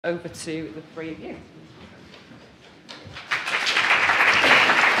over to the three of you.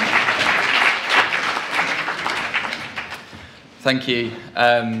 Thank you.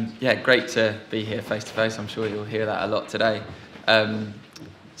 Yeah, great to be here face to face. I'm sure you'll hear that a lot today.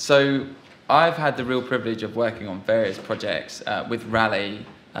 So I've had the real privilege of working on various projects with Raleigh,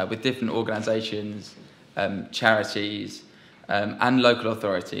 with different organisations, charities, and local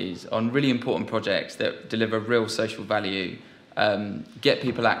authorities on really important projects that deliver real social value, get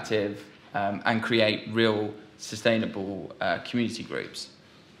people active, and create real sustainable community groups.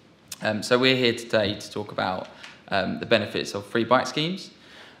 So we're here today to talk about the benefits of free bike schemes.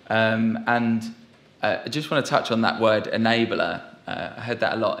 And I just want to touch on that word enabler. I heard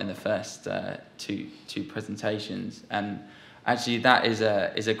that a lot in the first two presentations, and actually that is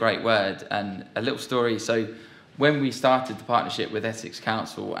a great word. And a little story. So when we started the partnership with Essex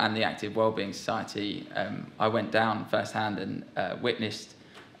Council and the Active Wellbeing Society, I went down firsthand and witnessed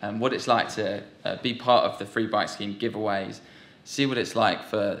what it's like to be part of the free bike scheme giveaways, see what it's like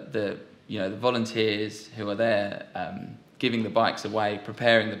for the volunteers who are there giving the bikes away,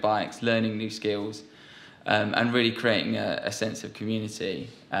 preparing the bikes, learning new skills, and really creating a sense of community.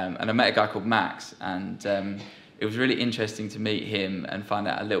 And I met a guy called Max, and it was really interesting to meet him and find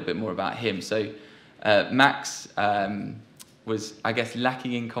out a little bit more about him. So Max was, I guess,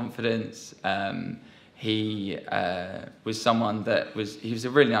 lacking in confidence. He was someone that he was a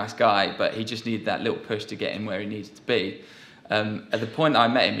really nice guy, but he just needed that little push to get him where he needed to be. At the point I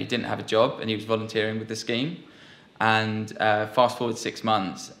met him, he didn't have a job and he was volunteering with the scheme. And fast forward 6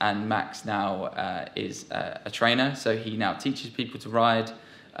 months, and Max now is a trainer, so he now teaches people to ride.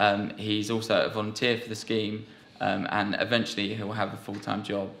 He's also a volunteer for the scheme, and eventually he'll have a full-time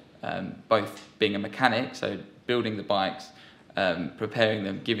job, both being a mechanic, so building the bikes, preparing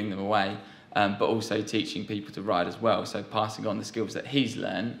them, giving them away, but also teaching people to ride as well, so passing on the skills that he's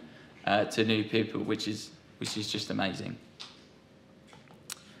learned to new people, which is just amazing.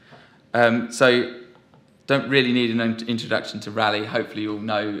 So don't really need an introduction to Raleigh. Hopefully you all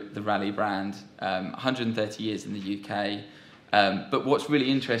know the Raleigh brand, 130 years in the UK. But what's really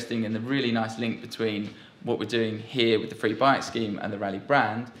interesting and the really nice link between what we're doing here with the free bike scheme and the Raleigh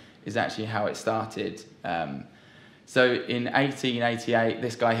brand is actually how it started. So in 1888,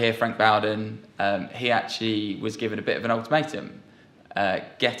 this guy here, Frank Bowden, he actually was given a bit of an ultimatum.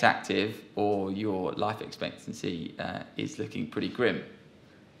 Get active or your life expectancy is looking pretty grim.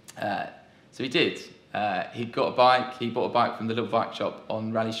 So he did. He got a bike, he bought a bike from the little bike shop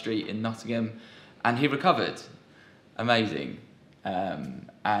on Raleigh Street in Nottingham, and he recovered. Amazing.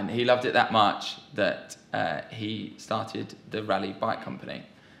 And he loved it that much that he started the Raleigh Bike Company.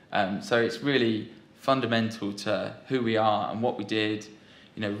 So it's really fundamental to who we are and what we did.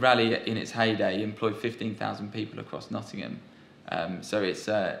 You know, Raleigh in its heyday employed 15,000 people across Nottingham. So it's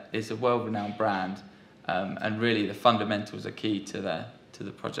a world-renowned brand, and really the fundamentals are key to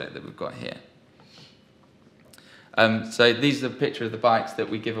the project that we've got here. So these are the picture of the bikes that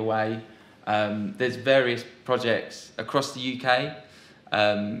we give away. There's various projects across the UK.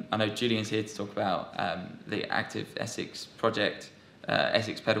 I know Julian's here to talk about the Active Essex project,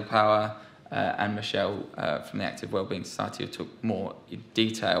 Essex Pedal Power, and Michelle from the Active Wellbeing Society will talk more in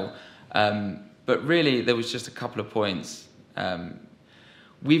detail. But really, there was just a couple of points.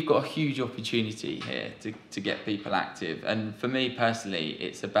 We've got a huge opportunity here to get people active, and for me personally,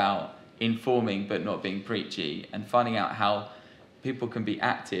 it's about informing but not being preachy and finding out how people can be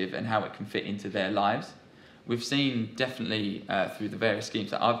active and how it can fit into their lives. We've seen definitely through the various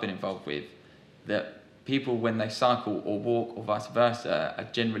schemes that I've been involved with that people, when they cycle or walk or vice versa, are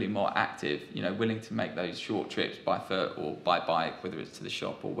generally more active, willing to make those short trips by foot or by bike, whether it's to the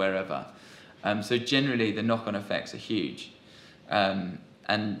shop or wherever. So generally the knock-on effects are huge. And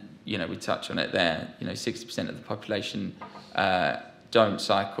we touch on it there. 60% of the population don't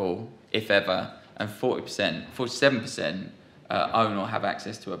cycle, if ever, and 47% own or have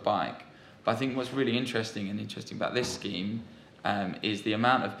access to a bike. But I think what's really interesting about this scheme is the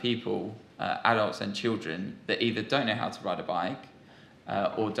amount of people, adults and children, that either don't know how to ride a bike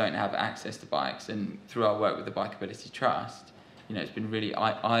or don't have access to bikes. And through our work with the Bikeability Trust, it's been really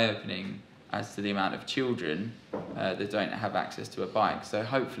eye-opening as to the amount of children that don't have access to a bike. So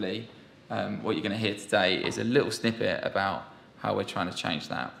hopefully what you're going to hear today is a little snippet about how we're trying to change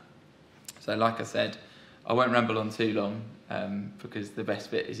that. So like I said, I won't ramble on too long because the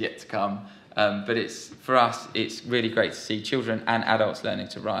best bit is yet to come. But for us, it's really great to see children and adults learning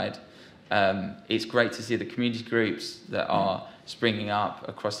to ride. It's great to see the community groups that are springing up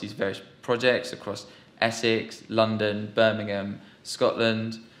across these various projects, across Essex, London, Birmingham,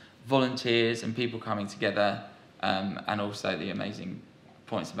 Scotland, volunteers and people coming together, and also the amazing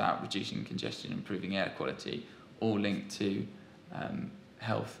points about reducing congestion, improving air quality, all linked to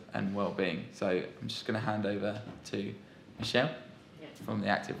health and well-being. So I'm just going to hand over to Michelle from the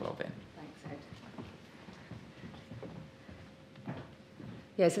Active Wellbeing. Thanks, Ed.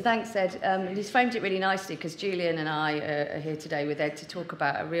 Yeah, so thanks, Ed. He's framed it really nicely because Julian and I are here today with Ed to talk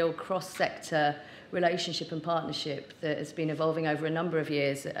about a real cross-sector relationship and partnership that has been evolving over a number of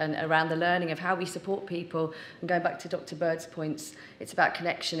years, and around the learning of how we support people. And going back to Dr. Bird's points, it's about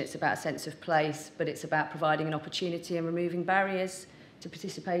connection, it's about a sense of place, but it's about providing an opportunity and removing barriers to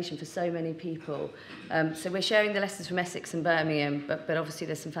participation for so many people. So we're sharing the lessons from Essex and Birmingham, but obviously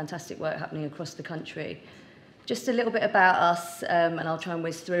there's some fantastic work happening across the country. Just a little bit about us, and I'll try and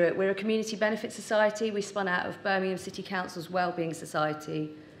whiz through it. We're a community benefit society. We spun out of Birmingham City Council's Wellbeing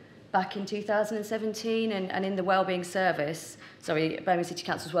Society back in 2017, and in the Wellbeing Service, Birmingham City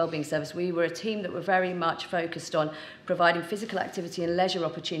Council's Wellbeing Service, we were a team that were very much focused on providing physical activity and leisure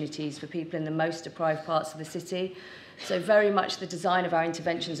opportunities for people in the most deprived parts of the city. So very much the design of our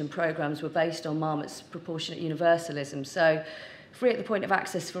interventions and programmes were based on Marmot's proportionate universalism. So free at the point of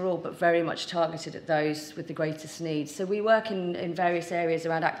access for all, but very much targeted at those with the greatest needs. So we work in various areas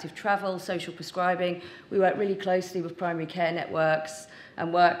around active travel, social prescribing. We work really closely with primary care networks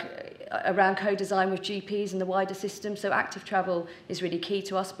and work around co-design with GPs and the wider system. So active travel is really key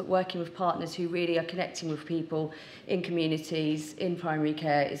to us, but working with partners who really are connecting with people in communities, in primary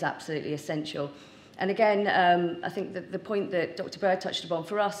care is absolutely essential. And again, I think that the point that Dr. Bird touched upon,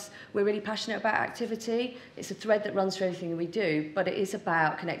 for us, we're really passionate about activity. It's a thread that runs through everything we do, but it is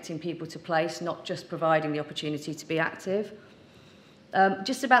about connecting people to place, not just providing the opportunity to be active.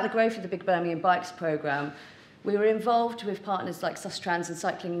 Just about the growth of the Big Birmingham Bikes programme, we were involved with partners like Sustrans and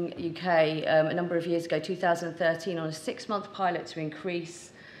Cycling UK a number of years ago, 2013, on a 6-month pilot to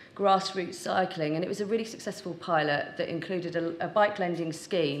increase grassroots cycling, and it was a really successful pilot that included a bike lending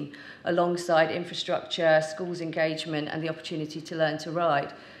scheme alongside infrastructure, schools engagement and the opportunity to learn to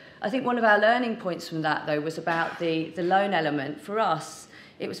ride. I think one of our learning points from that, though, was about the loan element. For us,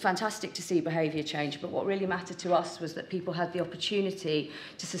 it was fantastic to see behaviour change, but what really mattered to us was that people had the opportunity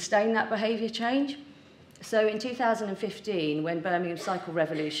to sustain that behaviour change. So in 2015, when Birmingham Cycle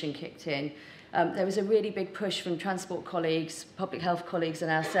Revolution kicked in, there was a really big push from transport colleagues, public health colleagues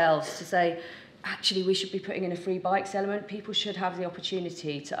and ourselves to say, actually, we should be putting in a free bikes element. People should have the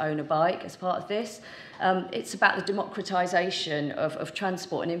opportunity to own a bike as part of this. It's about the democratisation of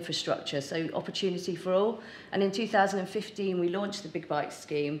transport and infrastructure, so opportunity for all. And in 2015, we launched the Big Bike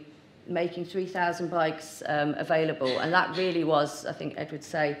Scheme, making 3,000 bikes available, and that really was, I think Ed would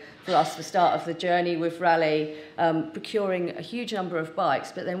say, for us, the start of the journey with Raleigh, procuring a huge number of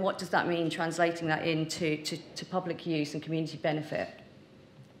bikes, but then what does that mean, translating that into to public use and community benefit?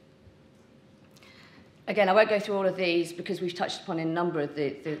 Again, I won't go through all of these because we've touched upon in a number of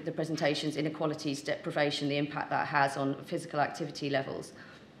the presentations, inequalities, deprivation, the impact that has on physical activity levels.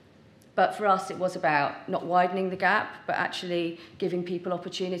 But for us, it was about not widening the gap, but actually giving people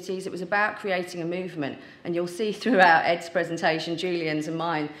opportunities. It was about creating a movement. And you'll see throughout Ed's presentation, Julian's and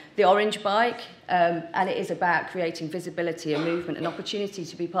mine, the orange bike, and it is about creating visibility, a movement, an opportunity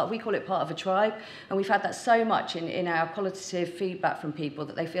to be part, we call it part of a tribe. And we've had that so much in our qualitative feedback from people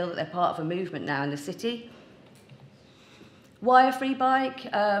that they feel that they're part of a movement now in the city. Why a free bike?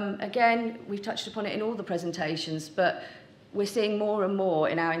 Again, we've touched upon it in all the presentations, but we're seeing more and more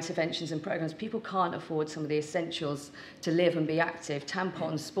in our interventions and programs, people can't afford some of the essentials to live and be active,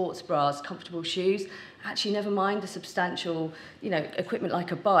 tampons, sports bras, comfortable shoes, actually never mind the substantial, equipment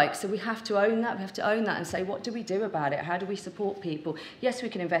like a bike. So we have to own that, and say, what do we do about it? How do we support people? Yes, we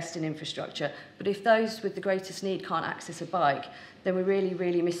can invest in infrastructure, but if those with the greatest need can't access a bike, then we're really,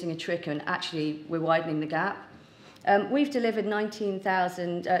 really missing a trick, and actually we're widening the gap. We've delivered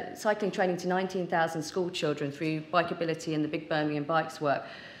 19,000 cycling training to 19,000 school children through Bikeability and the Big Birmingham Bikes work.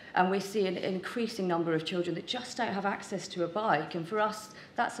 And we see an increasing number of children that just don't have access to a bike. And for us,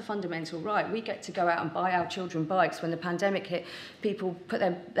 that's a fundamental right. We get to go out and buy our children bikes. When the pandemic hit, people put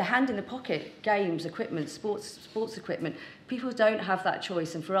their hand in the pocket, games, equipment, sports equipment. People don't have that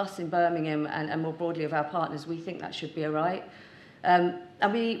choice. And for us in Birmingham and more broadly of our partners, we think that should be a right.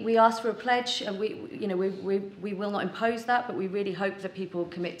 And we asked for a pledge, and we will not impose that, but we really hope that people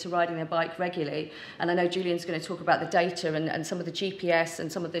commit to riding their bike regularly. And I know Julian's going to talk about the data and some of the GPS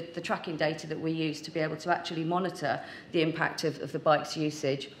and some of the tracking data that we use to be able to actually monitor the impact of the bike's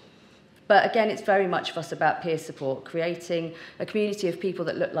usage. But again, it's very much for us about peer support, creating a community of people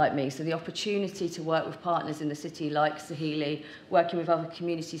that look like me. So the opportunity to work with partners in the city like Sahili, working with other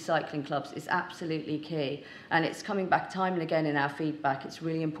community cycling clubs is absolutely key. And it's coming back time and again in our feedback. It's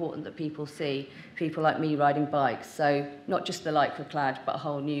really important that people see people like me riding bikes. So not just the Lycra clad, but a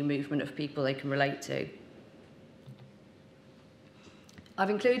whole new movement of people they can relate to. I've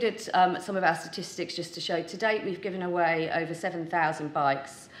included some of our statistics just to show. To date, we've given away over 7,000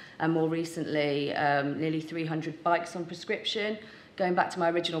 bikes, and more recently, nearly 300 bikes on prescription. Going back to my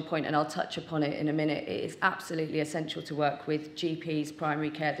original point, and I'll touch upon it in a minute, it is absolutely essential to work with GPs,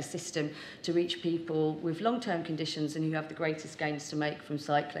 primary care, the system, to reach people with long-term conditions and who have the greatest gains to make from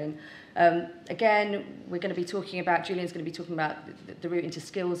cycling. Again, we're going to be talking about, Julian's going to be talking about the route into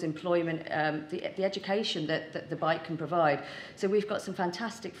skills, employment, the education that the bike can provide. So we've got some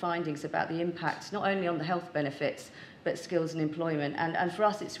fantastic findings about the impact, not only on the health benefits, but skills and employment. And for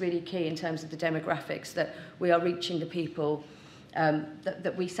us, it's really key in terms of the demographics that we are reaching the people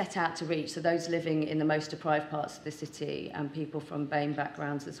that we set out to reach, so those living in the most deprived parts of the city and people from BAME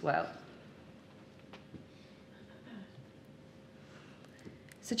backgrounds as well.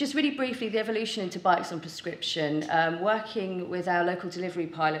 So just really briefly, the evolution into bikes on prescription. Working with our local delivery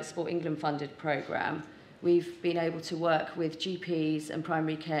pilot, Sport England funded programme, we've been able to work with GPs and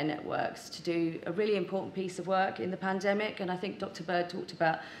primary care networks to do a really important piece of work in the pandemic. And I think Dr. Bird talked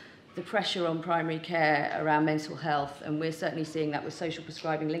about the pressure on primary care around mental health, and we're certainly seeing that with social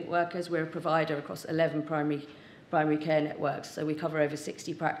prescribing link workers. We're a provider across 11 primary care networks, so we cover over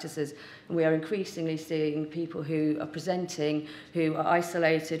 60 practices, and we are increasingly seeing people who are presenting who are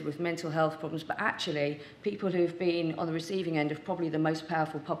isolated with mental health problems, but actually people who've been on the receiving end of probably the most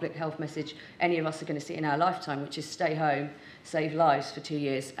powerful public health message any of us are going to see in our lifetime, which is stay home, save lives for 2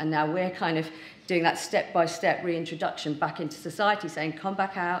 years. And now we're kind of doing that step-by-step reintroduction back into society, saying come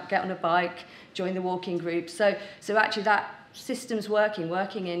back out, get on a bike, join the walking group. So actually that systems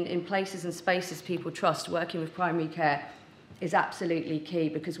working in places and spaces people trust, working with primary care is absolutely key,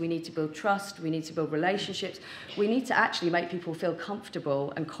 because we need to build trust, we need to build relationships, we need to actually make people feel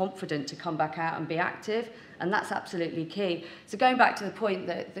comfortable and confident to come back out and be active, and that's absolutely key. So going back to the point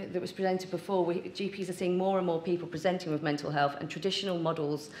that was presented before, GPs are seeing more and more people presenting with mental health, and traditional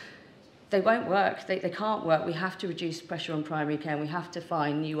models, they won't work, they can't work. We have to reduce pressure on primary care, and we have to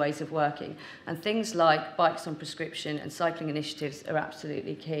find new ways of working. And things like bikes on prescription and cycling initiatives are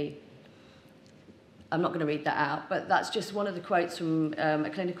absolutely key. I'm not going to read that out, but that's just one of the quotes from a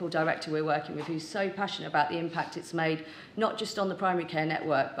clinical director we're working with who's so passionate about the impact it's made, not just on the primary care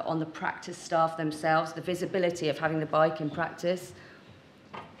network, but on the practice staff themselves, the visibility of having the bike in practice.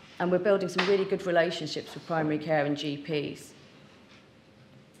 And we're building some really good relationships with primary care and GPs.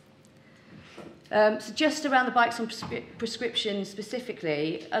 So just around the bikes on prescription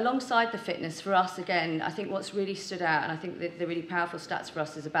specifically, alongside the fitness, for us, again, I think what's really stood out, and I think the really powerful stats for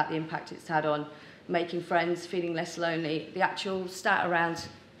us, is about the impact it's had on making friends, feeling less lonely. The actual stat around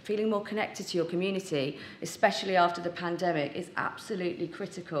feeling more connected to your community, especially after the pandemic, is absolutely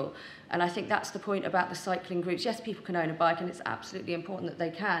critical. And I think that's the point about the cycling groups. Yes, people can own a bike, and it's absolutely important that they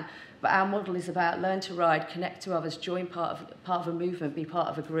can, but our model is about learn to ride, connect to others, join part of a movement, be part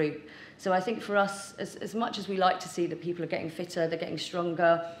of a group. So I think for us, as much as we like to see that people are getting fitter, they're getting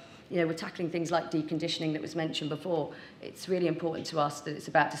stronger, you know, we're tackling things like deconditioning that was mentioned before, it's really important to us that it's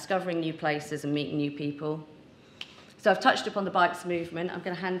about discovering new places and meeting new people. So I've touched upon the bikes movement. I'm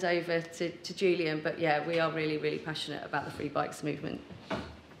going to hand over to Julian, but yeah, we are really, really passionate about the free bikes movement.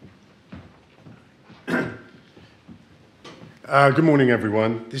 Good morning,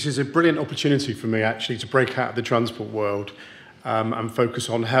 everyone. This is a brilliant opportunity for me, actually, to break out of the transport world and focus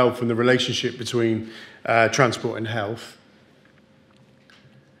on health and the relationship between transport and health.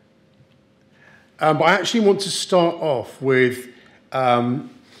 But I actually want to start off with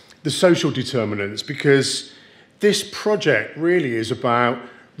the social determinants, because this project really is about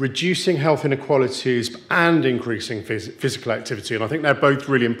reducing health inequalities and increasing physical activity, and I think they're both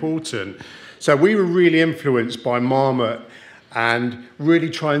really important. So we were really influenced by Marmot and really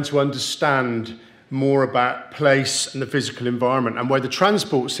trying to understand more about place and the physical environment and where the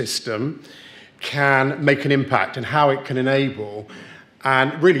transport system can make an impact and how it can enable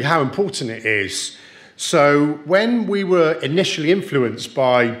and really how important it is. So when we were initially influenced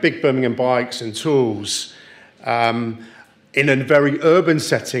by Big Birmingham Bikes and Tools in a very urban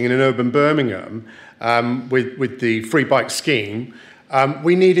setting, in an urban Birmingham, with the free bike scheme,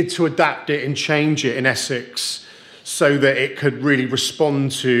 we needed to adapt it and change it in Essex so that it could really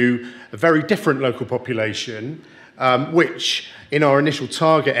respond to a very different local population, which in our initial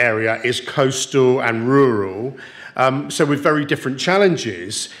target area is coastal and rural, so with very different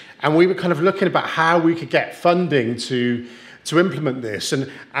challenges. And we were kind of looking about how we could get funding to implement this.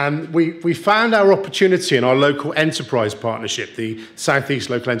 And we found our opportunity in our local enterprise partnership, the South East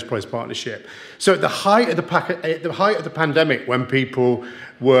Local Enterprise Partnership. So at the height of the pandemic, when people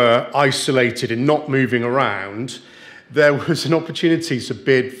were isolated and not moving around, there was an opportunity to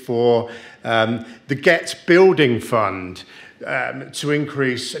bid for the Get Building Fund to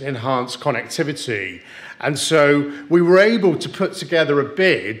increase and enhance connectivity. And so we were able to put together a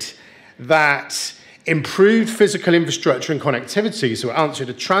bid that improved physical infrastructure and connectivity, so it answered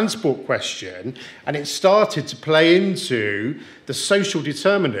a transport question, and it started to play into the social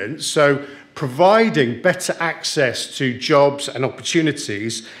determinants, so providing better access to jobs and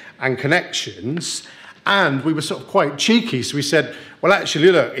opportunities and connections. And we were sort of quite cheeky, so we said, well,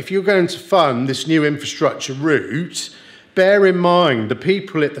 actually, look, if you're going to fund this new infrastructure route, bear in mind the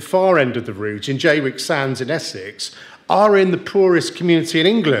people at the far end of the route, in Jaywick Sands in Essex, are in the poorest community in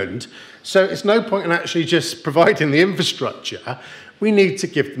England. So it's no point in actually just providing the infrastructure. We need to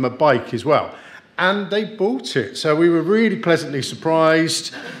give them a bike as well. And they bought it. So we were really pleasantly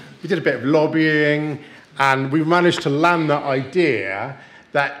surprised. We did a bit of lobbying, and we managed to land that idea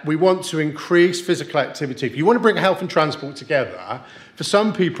that we want to increase physical activity. If you want to bring health and transport together, for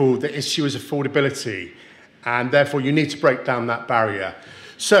some people, the issue is affordability, and therefore you need to break down that barrier.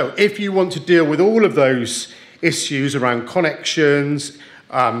 So if you want to deal with all of those issues around connections,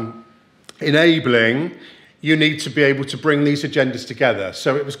 enabling, you need to be able to bring these agendas together.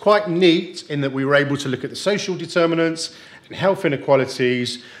 So it was quite neat in that we were able to look at the social determinants and health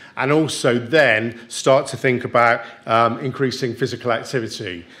inequalities, and also then start to think about increasing physical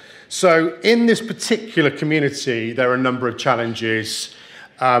activity. So in this particular community, there are a number of challenges.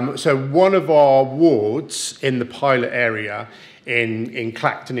 So one of our wards in the pilot area in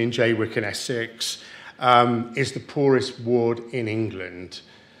Clacton, in Jaywick and Essex, is the poorest ward in England.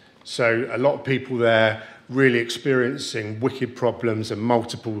 So a lot of people there really experiencing wicked problems and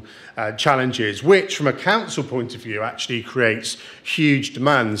multiple challenges, which from a council point of view actually creates huge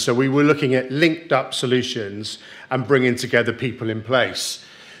demand. So we were looking at linked up solutions and bringing together people in place.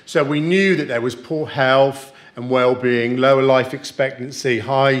 So we knew that there was poor health and well-being, lower life expectancy,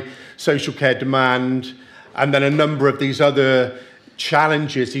 high social care demand, and then a number of these other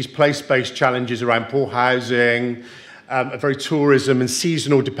challenges, these place-based challenges around poor housing, a very tourism and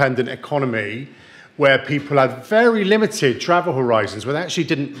seasonal dependent economy, where people had very limited travel horizons, where they actually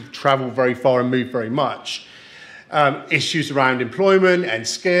didn't travel very far and move very much. Issues around employment and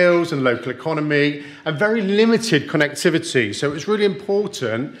skills and local economy, and very limited connectivity. So it was really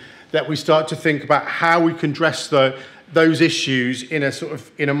important that we start to think about how we can address those issues in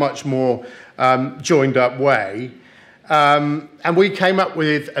a much more joined up way. And we came up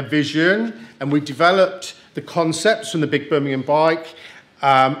with a vision, and we developed the concepts from the Big Birmingham Bike,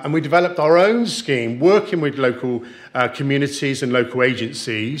 and we developed our own scheme, working with local communities and local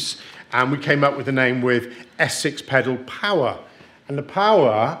agencies, and we came up with the name with Essex Pedal Power. And the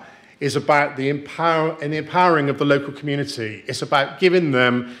power is about the empowering of the local community. It's about giving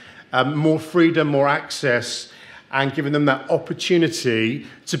them more freedom, more access, and giving them that opportunity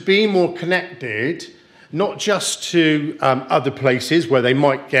to be more connected, not just to other places where they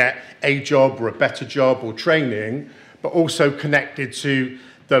might get a job or a better job or training, but also connected to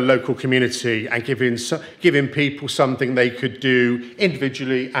the local community and giving people something they could do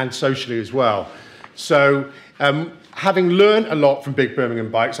individually and socially as well. So having learned a lot from Big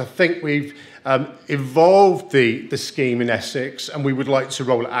Birmingham Bikes, I think we've evolved the scheme in Essex, and we would like to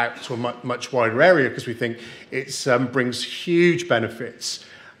roll it out to a much wider area because we think it brings huge benefits.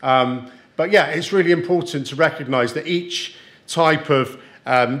 But yeah, it's really important to recognise that each type of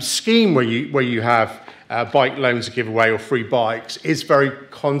scheme where you have bike loans to give away or free bikes is very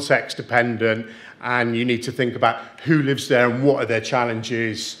context dependent, and you need to think about who lives there and what are their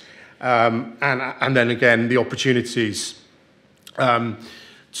challenges, and then again the opportunities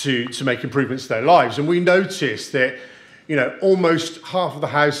to make improvements to their lives. And we noticed that almost half of the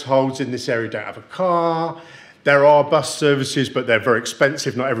households in this area don't have a car. There are bus services, but they're very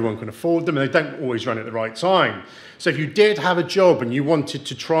expensive. Not everyone can afford them, and they don't always run at the right time. So if you did have a job and you wanted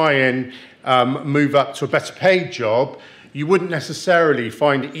to try and move up to a better paid job, you wouldn't necessarily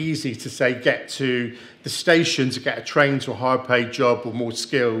find it easy to, say, get to the station to get a train to a higher paid job or more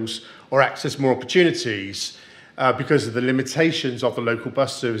skills or access more opportunities because of the limitations of the local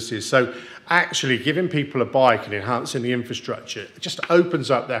bus services. So actually giving people a bike and enhancing the infrastructure just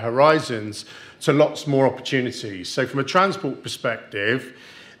opens up their horizons to lots more opportunities. So from a transport perspective,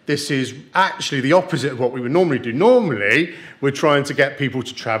 this is actually the opposite of what we would normally do. Normally, we're trying to get people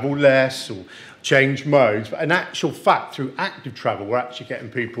to travel less or change modes, but in actual fact, through active travel, we're actually getting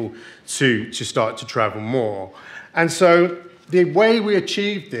people to start to travel more. And so the way we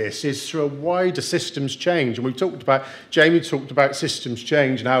achieve this is through a wider systems change. And Jamie talked about systems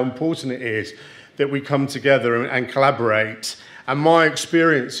change and how important it is that we come together and collaborate. And my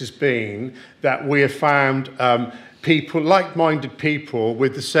experience has been that we have found people, like-minded people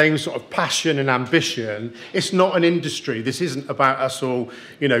with the same sort of passion and ambition. It's not an industry. This isn't about us all,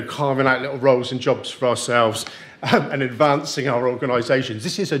 carving out little roles and jobs for ourselves and advancing our organisations.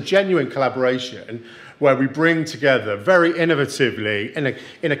 This is a genuine collaboration where we bring together very innovatively,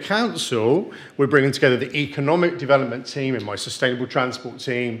 in a council, we're bringing together the economic development team and my sustainable transport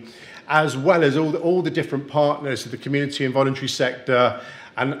team, as well as all the different partners of the community and voluntary sector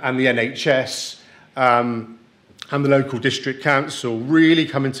and the NHS, and the local district council really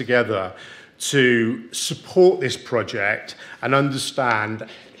coming together to support this project and understand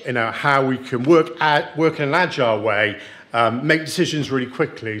how we can work in an agile way, make decisions really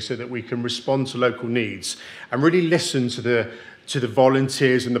quickly so that we can respond to local needs and really listen to the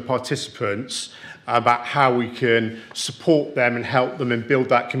volunteers and the participants about how we can support them and help them and build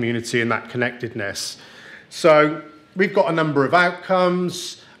that community and that connectedness. So we've got a number of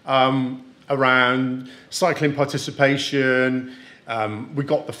outcomes around cycling participation. We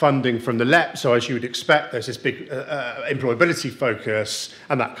got the funding from the LEP, so as you would expect, there's this big employability focus,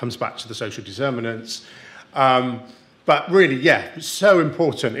 and that comes back to the social determinants. But really, so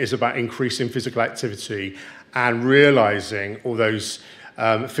important is about increasing physical activity and realising all those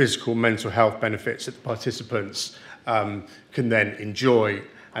physical, mental health benefits that the participants can then enjoy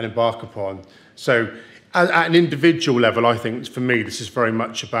and embark upon. So at an individual level, I think for me, this is very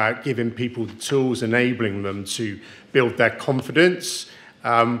much about giving people the tools, enabling them to build their confidence.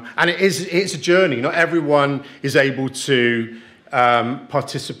 And it's a journey. Not everyone is able to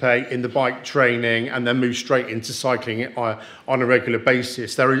participate in the bike training and then move straight into cycling on a regular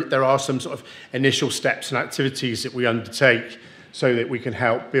basis. There are some sort of initial steps and activities that we undertake so that we can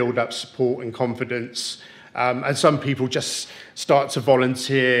help build up support and confidence. And some people just start to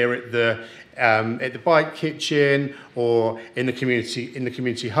volunteer at the bike kitchen or in the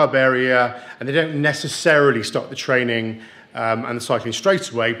community hub area, and they don't necessarily start the training and the cycling straight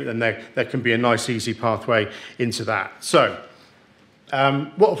away, but then there can be a nice easy pathway into that. So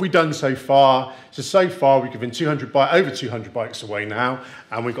what have we done so far? So far we've given over 200 bikes away now,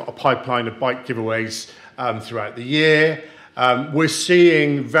 and we've got a pipeline of bike giveaways throughout the year. We're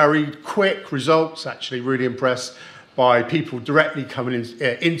seeing very quick results, actually really impressed by people directly coming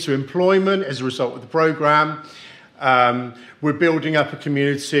into employment as a result of the programme. We're building up a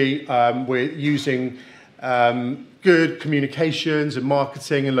community. We're using good communications and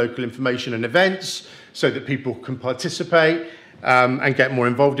marketing and local information and events so that people can participate and get more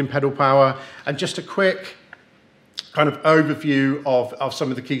involved in pedal power. And just a quick kind of overview of some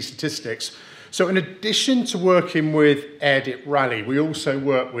of the key statistics. So in addition to working with Ed at Raleigh, we also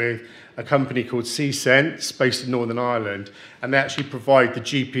work with a company called C-Sense based in Northern Ireland, and they actually provide the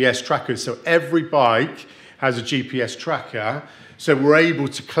GPS trackers. So every bike has a GPS tracker, so we're able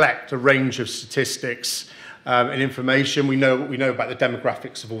to collect a range of statistics and information. We know about the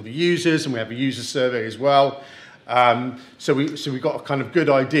demographics of all the users, and we have a user survey as well. So we've got a kind of good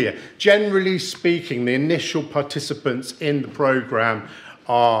idea. Generally speaking, the initial participants in the programme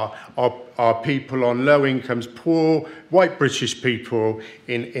are people on low incomes, poor, white British people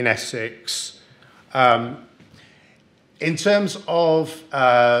in Essex. In terms of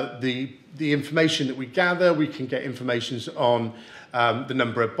the information that we gather, we can get information on the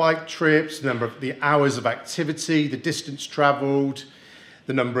number of bike trips, the hours of activity, the distance travelled,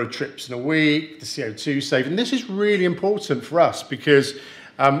 the number of trips in a week, the CO2 saved. And this is really important for us because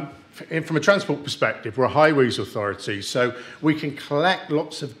from a transport perspective, we're a highways authority, so we can collect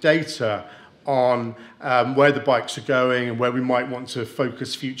lots of data on where the bikes are going and where we might want to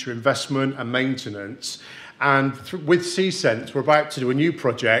focus future investment and maintenance. And with C-Sense, we're about to do a new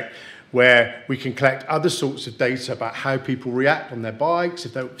project where we can collect other sorts of data about how people react on their bikes,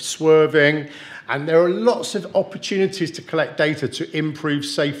 if they're swerving. And there are lots of opportunities to collect data to improve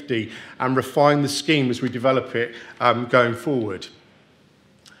safety and refine the scheme as we develop it going forward.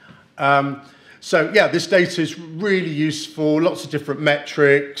 So yeah, this data is really useful, lots of different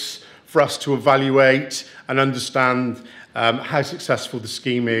metrics for us to evaluate and understand how successful the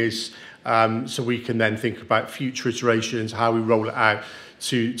scheme is, so we can then think about future iterations, how we roll it out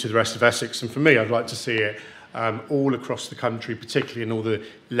to the rest of Essex. And for me, I'd like to see it all across the country, particularly in all the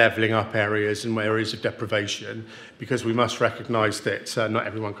levelling up areas and areas of deprivation, because we must recognise that not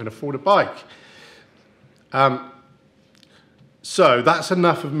everyone can afford a bike. So that's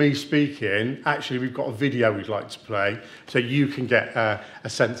enough of me speaking. Actually, we've got a video we'd like to play so you can get a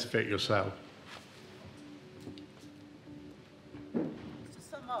sense of it yourself. To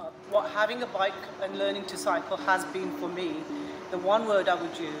sum up, what having a bike and learning to cycle has been for me, the one word I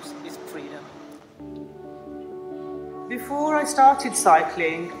would use is freedom. Before I started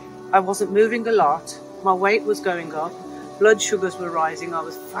cycling, I wasn't moving a lot, my weight was going up, blood sugars were rising, I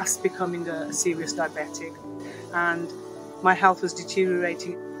was fast becoming a serious diabetic, and my health was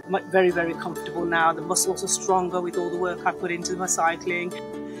deteriorating. I'm very, very comfortable now. The muscles are stronger with all the work I put into my cycling.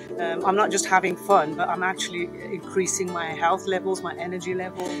 I'm not just having fun, but I'm actually increasing my health levels, my energy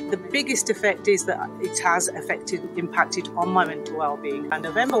level. The biggest effect is that it has impacted on my mental well-being. In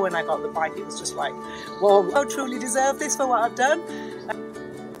November when I got the bike, it was just like, well, I truly deserve this for what I've done.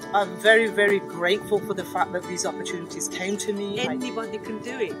 I'm very, very grateful for the fact that these opportunities came to me. Anybody can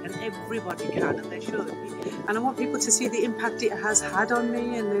do it, and everybody can, and they should. And I want people to see the impact it has had on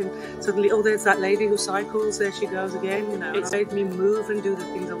me, and then suddenly, oh, there's that lady who cycles, there she goes again, you know. It's made me move and do the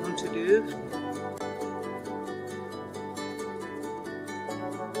things I want to do.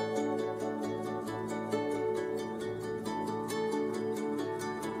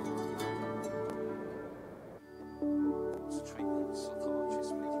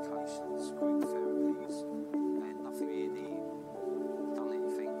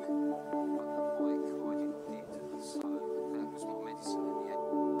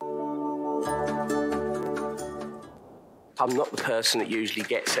 I'm not the person that usually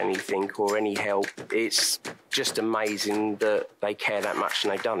gets anything or any help. It's just amazing that they care that much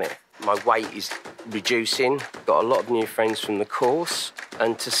and they've done it. My weight is reducing, got a lot of new friends from the course,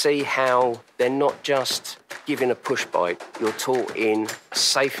 and to see how they're not just given a push bike, you're taught in a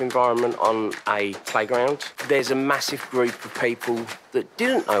safe environment on a playground. There's a massive group of people that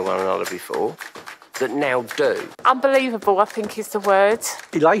didn't know one another before that now do. Unbelievable, I think is the word.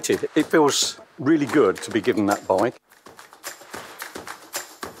 Elated. It feels really good to be given that bike.